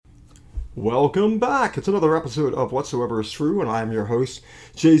Welcome back. It's another episode of Whatsoever is True, and I am your host,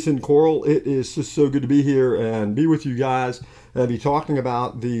 Jason Coral. It is just so good to be here and be with you guys and be talking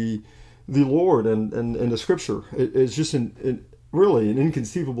about the Lord and the Scripture. It's just really an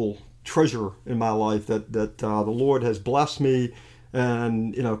inconceivable treasure in my life that the Lord has blessed me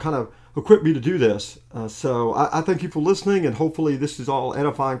and kind of equipped me to do this. So I thank you for listening, and hopefully this is all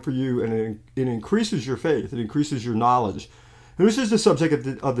edifying for you, and it increases your faith, it increases your knowledge. And this is the subject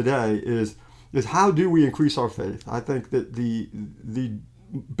of the day is how do we increase our faith? I think that the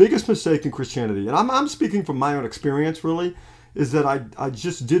biggest mistake in Christianity, and I'm speaking from my own experience really, is that I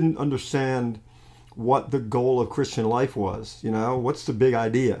just didn't understand what the goal of Christian life was. What's the big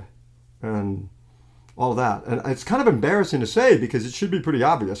idea and all that. And it's kind of embarrassing to say because it should be pretty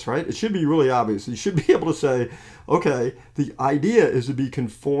obvious, right? It should be really obvious. You should be able to say, okay, the idea is to be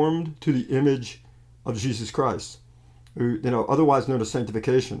conformed to the image of Jesus Christ. Otherwise known as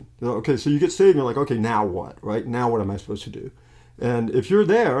sanctification. Okay, so you get saved and you're like, okay, now what, right? Now what am I supposed to do? And if you're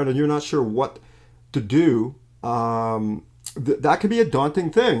there and you're not sure what to do, that could be a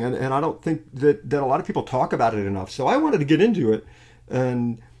daunting thing. And I don't think that a lot of people talk about it enough. So I wanted to get into it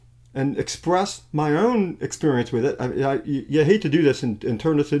and express my own experience with it. You hate to do this and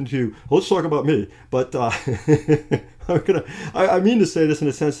turn this into, let's talk about me. But I mean to say this in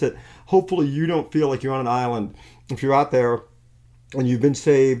a sense that hopefully you don't feel like you're on an island. If you're out there and you've been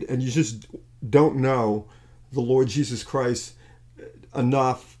saved and you just don't know the Lord Jesus Christ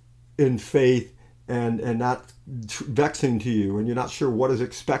enough in faith and not vexing to you, and you're not sure what is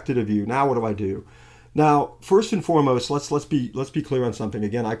expected of you, now what do I do? Now, first and foremost, let's be clear on something.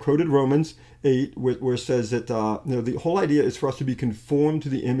 Again, I quoted Romans 8, where it says that the whole idea is for us to be conformed to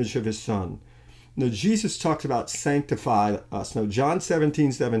the image of His Son. Now, Jesus talks about sanctify us. Now, John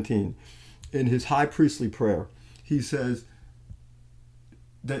 17:17, in His high priestly prayer, He says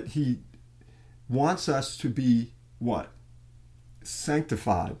that He wants us to be what?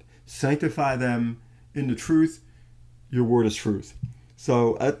 Sanctified. Sanctify them in the truth. Your word is truth.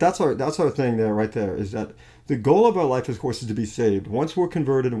 So that's our thing there, right there, is that the goal of our life, of course, is to be saved. Once we're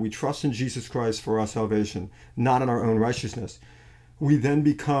converted and we trust in Jesus Christ for our salvation, not in our own righteousness, we then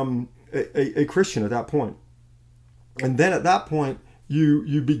become a Christian at that point. And then at that point,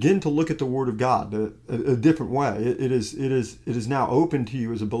 you begin to look at the Word of God a different way. It is now open to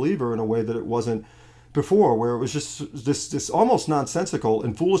you as a believer in a way that it wasn't before, where it was just this almost nonsensical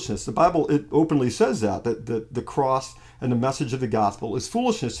and foolishness. The Bible, it openly says that the cross and the message of the gospel is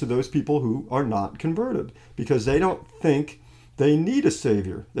foolishness to those people who are not converted, because they don't think they need a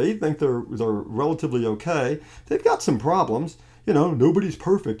savior. They think they're relatively okay. They've got some problems. Nobody's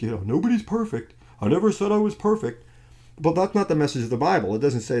perfect. Nobody's perfect. I never said I was perfect. But that's not the message of the Bible. It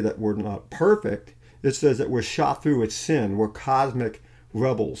doesn't say that we're not perfect. It says that we're shot through with sin. We're cosmic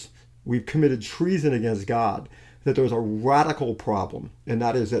rebels. We've committed treason against God. That there's a radical problem, and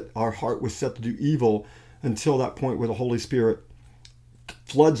that is that our heart was set to do evil until that point where the Holy Spirit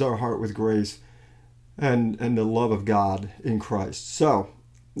floods our heart with grace and the love of God in Christ. So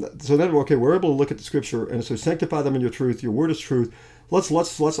then, okay, we're able to look at the Scripture, and so sanctify them in your truth. Your word is truth.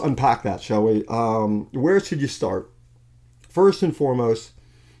 Let's unpack that, shall we? Where should you start? First and foremost,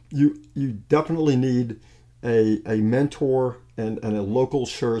 you definitely need a mentor, and a local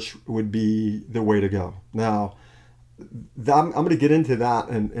church would be the way to go. Now, I'm going to get into that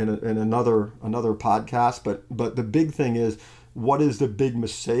in another podcast, but the big thing is, what is the big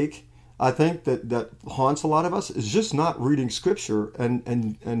mistake? I think that haunts a lot of us is just not reading Scripture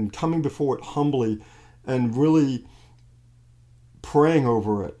and coming before it humbly and really praying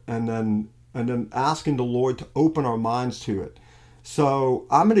over it, and then asking the Lord to open our minds to it. So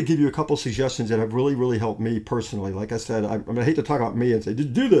I'm going to give you a couple suggestions that have really, really helped me personally. Like I said, I'm going to hate to talk about me and say,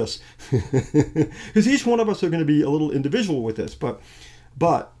 do this. Because each one of us are going to be a little individual with this. But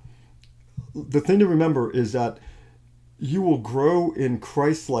the thing to remember is that you will grow in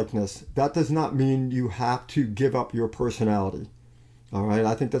Christ-likeness. That does not mean you have to give up your personality. All right,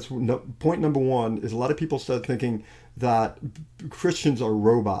 I think that's point number one. Is a lot of people start thinking that Christians are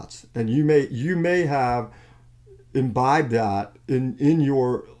robots, and you may have imbibed that in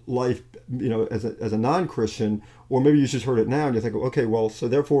your life, as a non-Christian, or maybe you just heard it now and you think, okay, well, so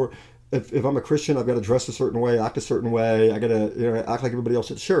therefore, if I'm a Christian, I've got to dress a certain way, act a certain way, I got to act like everybody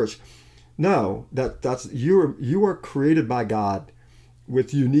else at church. No, that's you are created by God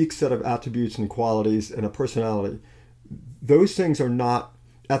with a unique set of attributes and qualities and a personality. Those things are not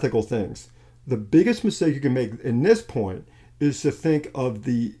ethical things. The biggest mistake you can make in this point is to think of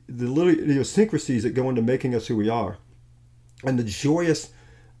the little idiosyncrasies that go into making us who we are, and the joyous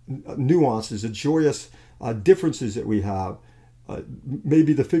nuances, the joyous differences that we have.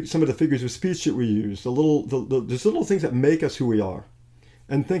 maybe some of the figures of speech that we use, there's little things that make us who we are,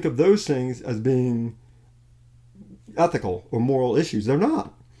 and think of those things as being ethical or moral issues. They're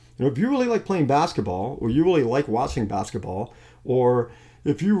not. If you really like playing basketball, or you really like watching basketball, or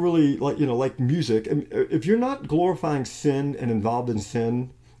if you really like music, and if you're not glorifying sin and involved in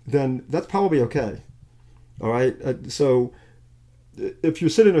sin, then that's probably okay. All right. So if you're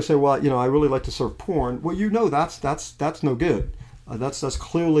sitting there saying, well, I really like to surf porn, well, that's no good. That's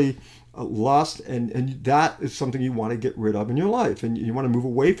clearly lust, and that is something you want to get rid of in your life, and you want to move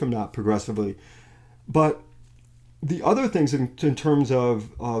away from that progressively. But the other things in terms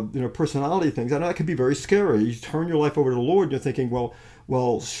of personality things, I know that can be very scary. You turn your life over to the Lord, and you're thinking,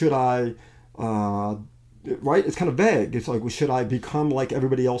 well, should I? Right? It's kind of vague. It's like, well, should I become like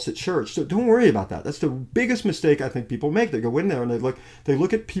everybody else at church? So don't worry about that. That's the biggest mistake I think people make. They go in there and they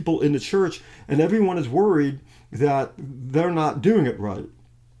look at people in the church, and everyone is worried that they're not doing it right.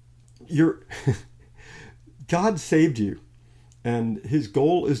 God saved you, and His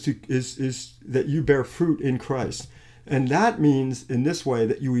goal is that you bear fruit in Christ, and that means in this way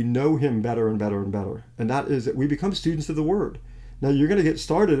that you know Him better and better and better, and that is that we become students of the Word. Now you're going to get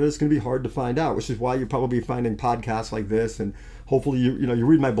started, and it's going to be hard to find out, which is why you're probably finding podcasts like this, and hopefully you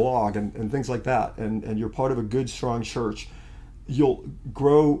read my blog and things like that, and you're part of a good, strong church. You'll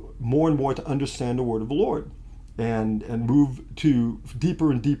grow more and more to understand the Word of the Lord, and move to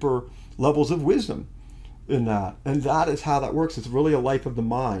deeper and deeper levels of wisdom in that. And that is how that works. It's really a life of the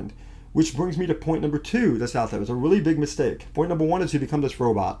mind, which brings me to point number 2 that's out there. It's a really big mistake. Point number 1 is you become this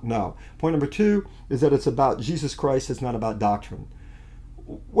robot. No. Point number 2 is that it's about Jesus Christ. It's not about doctrine.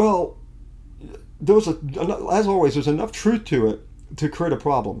 Well, as always, there's enough truth to it to create a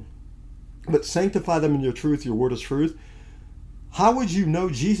problem. But sanctify them in your truth. Your word is truth. How would you know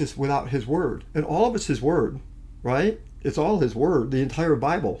Jesus without His word? And all of it's His word, right? It's all His word. The entire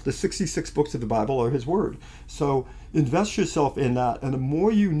Bible, the 66 books of the Bible are His word. So invest yourself in that, and the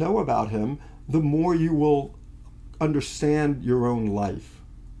more you know about Him, the more you will understand your own life.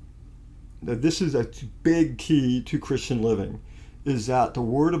 Now, this is a big key to Christian living, is that the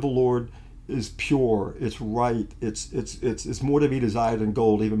word of the Lord is pure, it's right, it's more to be desired than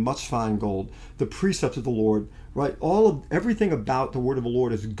gold, even much fine gold. The precepts of the Lord, right? Everything about the word of the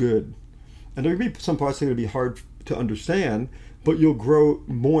Lord is good. And there will be some parts that are going to be hard to understand, but you'll grow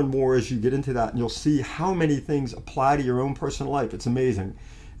more and more as you get into that, and you'll see how many things apply to your own personal life. It's amazing.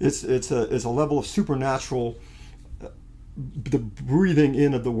 It's a level of supernatural, the breathing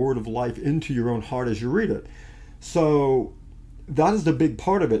in of the word of life into your own heart as you read it. So that is the big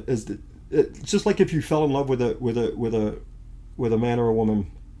part of it. It's just like if you fell in love with a man or a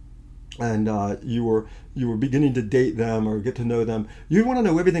woman, and you were beginning to date them or get to know them. You want to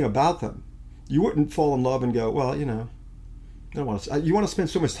know everything about them. You wouldn't fall in love and go, well, I don't want to. You want to spend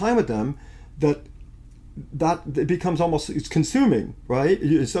so much time with them that it becomes it's consuming, right?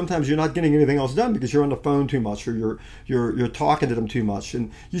 Sometimes you're not getting anything else done because you're on the phone too much, or you're talking to them too much,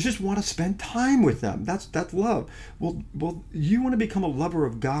 and you just want to spend time with them. That's love. Well, you want to become a lover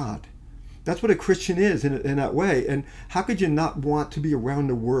of God. That's what a Christian is in that way. And how could you not want to be around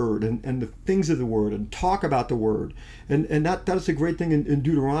the Word and the things of the Word and talk about the Word? And that is a great thing in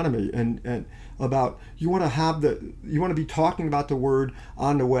Deuteronomy, and about you want to be talking about the Word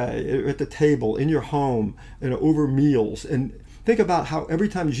on the way, at the table, in your home, over meals. And think about how every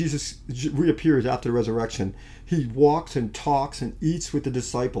time Jesus reappears after the resurrection, He walks and talks and eats with the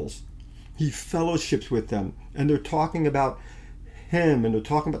disciples. He fellowships with them, and they're talking about Him, and they're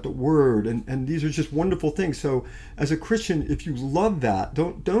talking about the Word, and these are just wonderful things. So as a Christian, if you love that,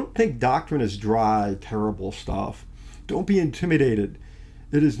 don't think doctrine is dry, terrible stuff. Don't be intimidated.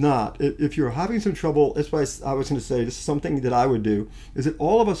 It is not. If you're having some trouble, that's why I was going to say, this is something that I would do, is that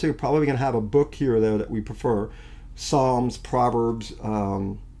all of us are probably going to have a book here or there that we prefer. Psalms, Proverbs,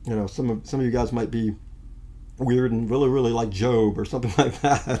 some of you guys might be weird and really, really like Job or something like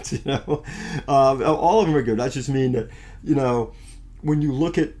that, all of them are good. I just mean that, when you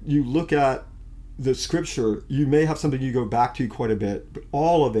look at the scripture, you may have something you go back to quite a bit, but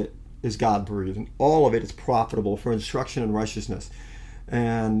all of it is God-breathed, and all of it is profitable for instruction in righteousness.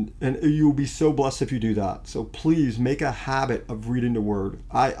 And you'll be so blessed if you do that. So please make a habit of reading the Word.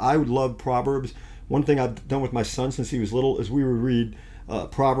 I would love Proverbs. One thing I've done with my son since he was little is we would read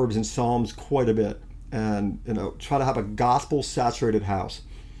Proverbs and Psalms quite a bit, and try to have a gospel-saturated house.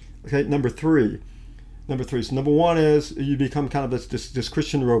 Okay, number three. So number 1 is you become kind of this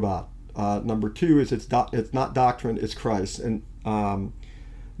Christian robot. Number 2 is it's not doctrine, it's Christ. And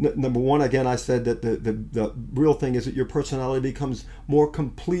Number one, again, I said that the real thing is that your personality becomes more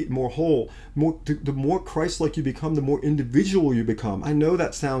complete, more whole. The more Christ-like you become, the more individual you become. I know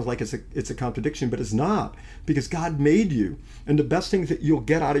that sounds like it's a contradiction, but it's not, because God made you. And the best things that you'll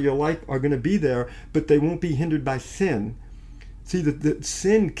get out of your life are going to be there, but they won't be hindered by sin. See, the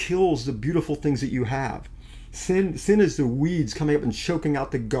sin kills the beautiful things that you have. Sin is the weeds coming up and choking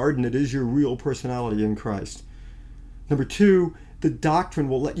out the garden that is your real personality in Christ. Number two, the doctrine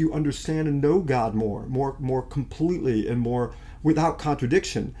will let you understand and know God more completely and more without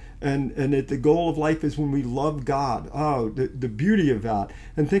contradiction. And the goal of life is when we love God. Oh, the beauty of that.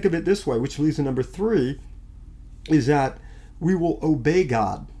 And think of it this way, which leads to number three, is that we will obey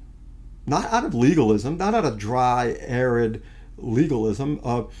God. Not out of legalism, not out of dry, arid legalism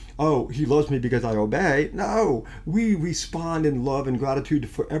of, oh, he loves me because I obey. No, we respond in love and gratitude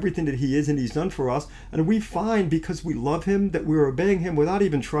for everything that he is and he's done for us. And we find, because we love him, that we're obeying him without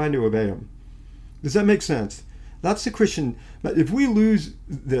even trying to obey him. Does that make sense? That's the Christian. If we lose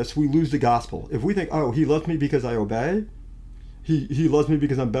this, we lose the gospel. If we think, oh, he loves me because I obey, he loves me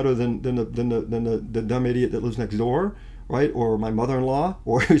because I'm better than the dumb idiot that lives next door, right? Or my mother-in-law,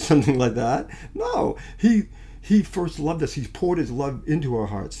 or something like that. No, He first loved us. He's poured his love into our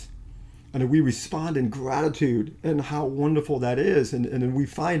hearts. And we respond in gratitude, and how wonderful that is. And then we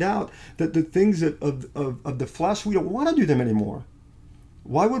find out that the things of the flesh, we don't want to do them anymore.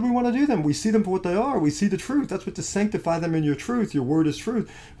 Why would we want to do them? We see them for what they are. We see the truth. That's what to sanctify them in your truth. Your word is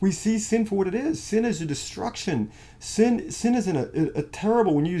truth. We see sin for what it is. Sin is a destruction. Sin is a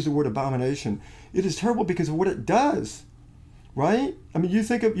terrible, when you use the word abomination, it is terrible because of what it does. Right? I mean, you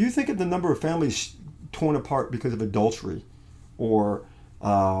think of the number of families torn apart because of adultery or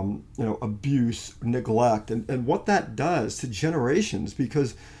abuse, neglect, and what that does to generations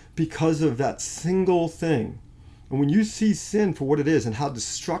because of that single thing. And when you see sin for what it is and how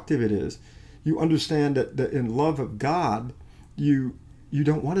destructive it is, you understand that in love of God, you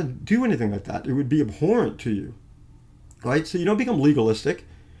don't want to do anything like that. It would be abhorrent to you, right? So you don't become legalistic.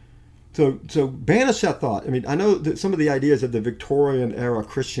 So banish that thought. I mean, I know that some of the ideas of the Victorian era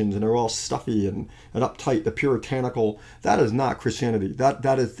Christians, and they're all stuffy and uptight, the puritanical, that is not Christianity.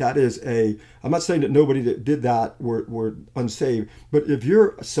 That is a, I'm not saying that nobody that did that were unsaved, but if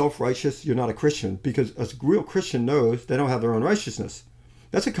you're self-righteous, you're not a Christian, because a real Christian knows they don't have their own righteousness.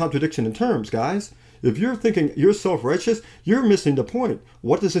 That's a contradiction in terms, guys. If you're thinking you're self-righteous, you're missing the point.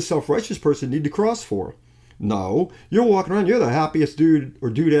 What does a self-righteous person need to cross for? No, you're walking around, you're the happiest dude or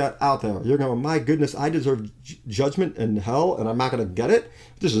dudette out there. You're going, my goodness, I deserve judgment and hell, and I'm not going to get it.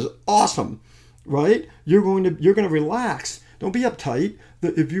 This is awesome, right? You're going to relax. Don't be uptight.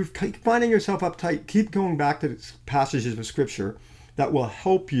 If you keep finding yourself uptight, keep going back to passages of Scripture that will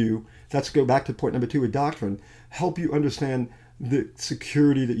help you. Let's go back to point number 2 with doctrine. Help you understand the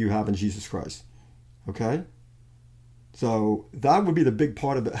security that you have in Jesus Christ. Okay? So that would be the big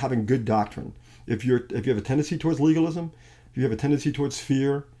part of it, having good doctrine. If you have a tendency towards legalism, if you have a tendency towards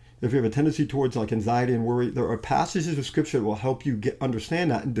fear, if you have a tendency towards like anxiety and worry, there are passages of Scripture that will help you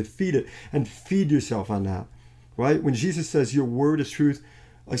understand that and defeat it and feed yourself on that, right? When Jesus says, your word is truth,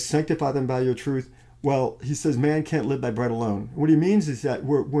 I sanctify them by your truth, well, he says man can't live by bread alone. What he means is that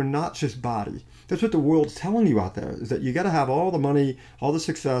we're not just body. That's what the world's telling you out there, is that you got to have all the money, all the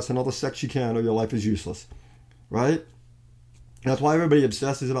success, and all the sex you can, or your life is useless, right? That's why everybody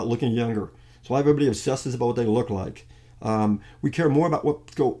obsesses about looking younger. That's why everybody obsesses about what they look like. We care more about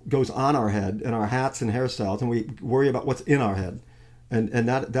what goes on our head and our hats and hairstyles, and we worry about what's in our head. And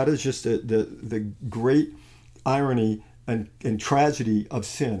that is just the great irony and tragedy of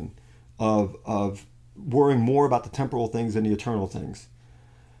sin, of worrying more about the temporal things than the eternal things.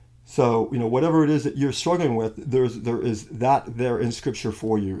 So, whatever it is that you're struggling with, there is that there in Scripture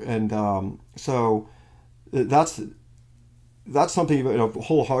for you. And so that's something,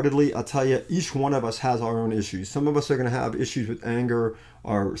 wholeheartedly, I'll tell you, each one of us has our own issues. Some of us are going to have issues with anger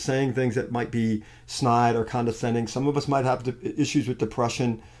or saying things that might be snide or condescending. Some of us might have issues with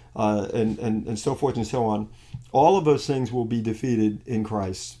depression and so forth and so on. All of those things will be defeated in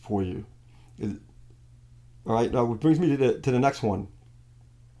Christ for you. All right, now it brings me to the next one,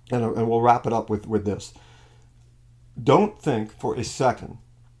 and we'll wrap it up with this. Don't think for a second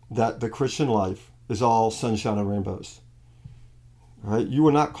that the Christian life is all sunshine and rainbows. Right? You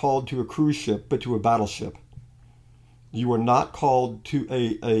are not called to a cruise ship, but to a battleship. You are not called to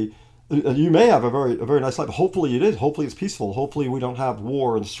you may have a very nice life. Hopefully it is. Hopefully it's peaceful. Hopefully we don't have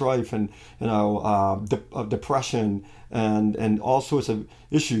war and strife and depression and all sorts of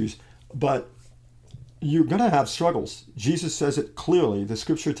issues. But you're going to have struggles. Jesus says it clearly. The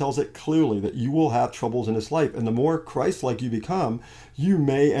scripture tells it clearly that you will have troubles in this life. And the more Christ-like you become, you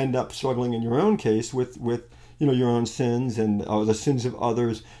may end up struggling in your own case with your own sins and the sins of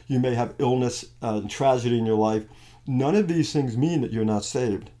others. You may have illness, tragedy in your life. None of these things mean that you're not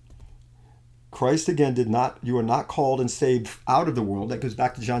saved. Christ, again, you are not called and saved out of the world. That goes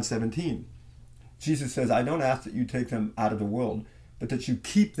back to John 17. Jesus says, I don't ask that you take them out of the world, but that you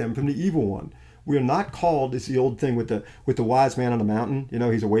keep them from the evil one. We are not called, it's the old thing with the wise man on the mountain,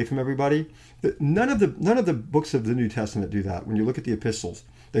 he's away from everybody. None of the books of the New Testament do that. When you look at the epistles,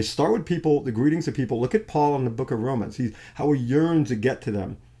 they start with people, the greetings of people. Look at Paul in the book of Romans. How he yearns to get to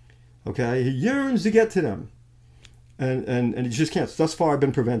them. Okay? He yearns to get to them. And he just can't. Thus far, I've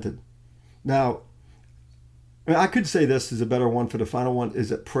been prevented. Now, I could say this is a better one for the final one, is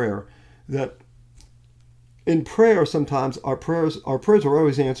that prayer. That in prayer, sometimes our prayers are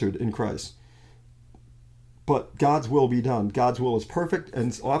always answered in Christ. But God's will be done. God's will is perfect,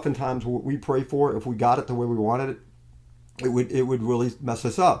 and oftentimes what we pray for, if we got it the way we wanted it, it would really mess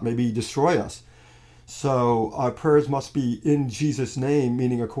us up, maybe destroy us. So our prayers must be in Jesus' name,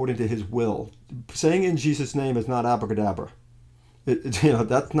 meaning according to His will. Saying in Jesus' name is not abracadabra.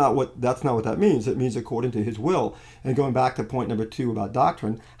 That's not what that means. It means according to His will. And going back to point number 2 about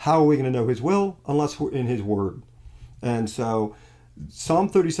doctrine, how are we going to know His will unless we're in His Word? And so Psalm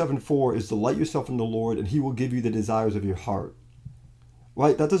 37:4 is delight yourself in the Lord, and He will give you the desires of your heart.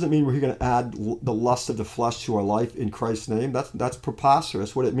 Right? That doesn't mean we're going to add the lust of the flesh to our life in Christ's name. That's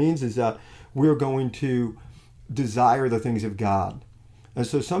preposterous. What it means is that we're going to desire the things of God. And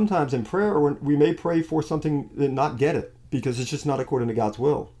so sometimes in prayer, we may pray for something and not get it because it's just not according to God's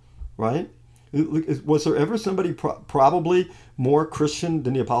will. Right? Was there ever somebody probably more Christian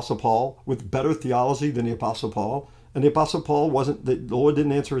than the Apostle Paul, with better theology than the Apostle Paul? And the Apostle Paul the Lord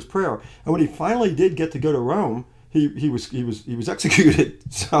didn't answer his prayer. And when he finally did get to go to Rome, he was executed.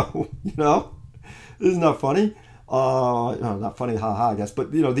 So, isn't that funny? No, not funny, haha, I guess.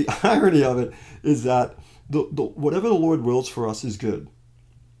 But the irony of it is that whatever the Lord wills for us is good.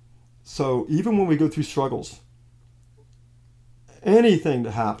 So even when we go through struggles, anything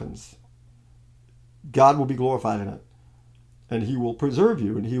that happens, God will be glorified in it, and He will preserve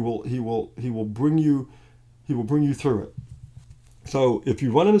you, and He will bring you through it. So if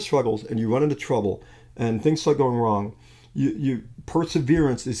you run into struggles and you run into trouble and things start going wrong, you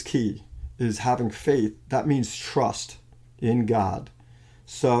perseverance is key, is having faith. That means trust in God.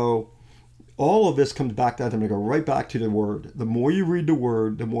 So all of this comes back to that. I'm going to go right back to the Word. The more you read the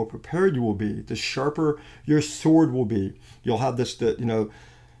Word, the more prepared you will be, the sharper your sword will be. You'll have you'll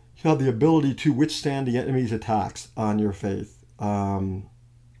have the ability to withstand the enemy's attacks on your faith. And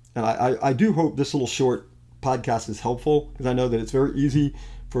I do hope this little short podcast is helpful, because I know that it's very easy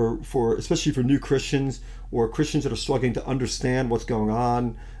for especially for new Christians or Christians that are struggling to understand what's going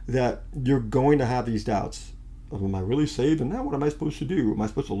on, that you're going to have these doubts. Am I really saved? And now what am I supposed to do? Am I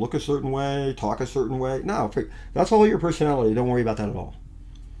supposed to look a certain way, talk a certain way? No, that's all your personality. Don't worry about that at all.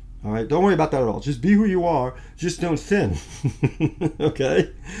 All right? Don't worry about that at all. Just be who you are. Just don't sin.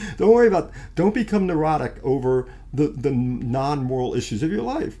 Okay? Don't become neurotic over the non-moral issues of your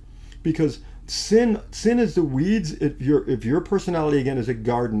life. Because sin is the weeds. If your personality, again, is a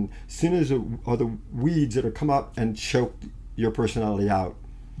garden, sin are the weeds that are come up and choke your personality out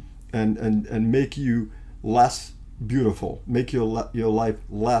and make you less beautiful, make your life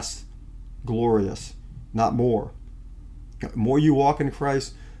less glorious, not more. The more you walk in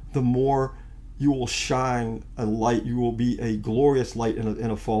Christ, the more you will shine a light. You will be a glorious light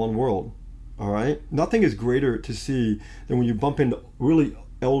in a fallen world. All right? Nothing is greater to see than when you bump into really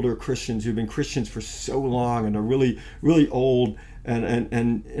elder Christians who've been Christians for so long and are really, really old. And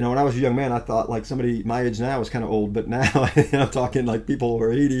when I was a young man, I thought like somebody my age now was kind of old, but now I'm talking like people who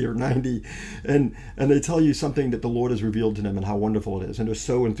are 80 or 90, and they tell you something that the Lord has revealed to them and how wonderful it is, and they're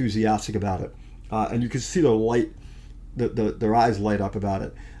so enthusiastic about it, and you can see their light, their eyes light up about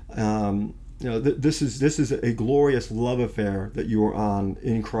it. This is a glorious love affair that you are on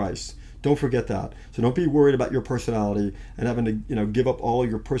in Christ. Don't forget that. So don't be worried about your personality and having to give up all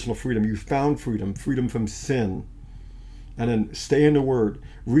your personal freedom. You found freedom from sin. And then stay in the Word.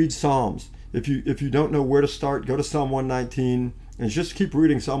 Read Psalms. If you don't know where to start, go to Psalm 119 and just keep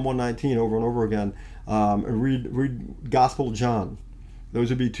reading Psalm 119 over and over again. And read Gospel of John. Those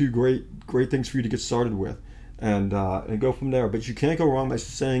would be two great things for you to get started with, and go from there. But you can't go wrong by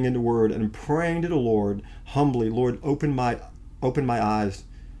saying in the Word and praying to the Lord humbly. Lord, open my eyes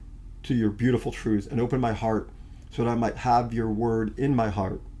to your beautiful truth, and open my heart so that I might have your Word in my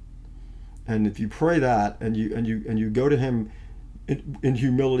heart. And if you pray that and you go to Him in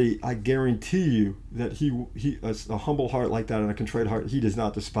humility, I guarantee you that he a humble heart like that and a contrite heart, he does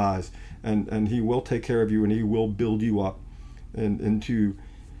not despise, and he will take care of you, and he will build you up and into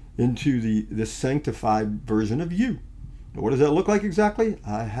the sanctified version of you. Now, what does that look like exactly?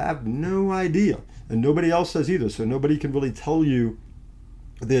 I have no idea, and nobody else does either. So nobody can really tell you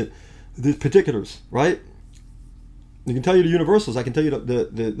the particulars, right? You can tell you the universals. I can tell you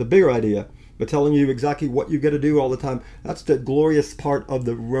the bigger idea. But telling you exactly what you've got to do all the time, that's the glorious part of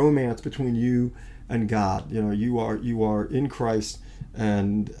the romance between you and God. You know, you are in Christ,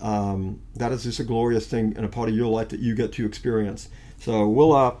 and that is just a glorious thing and a part of your life that you get to experience. So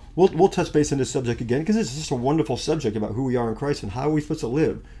we'll touch base on this subject again, because it's just a wonderful subject about who we are in Christ and how we're supposed to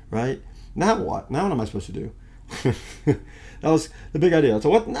live, right? Now what? Now what am I supposed to do? That was the big idea. So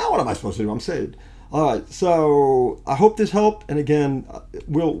what am I supposed to do? I'm saved. All right, so I hope this helped. And again,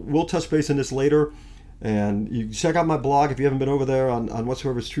 we'll touch base on this later. And you can check out my blog if you haven't been over there on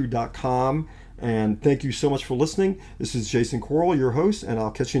whatsoeverstrue.com. And thank you so much for listening. This is Jason Corl, your host, and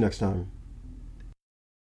I'll catch you next time.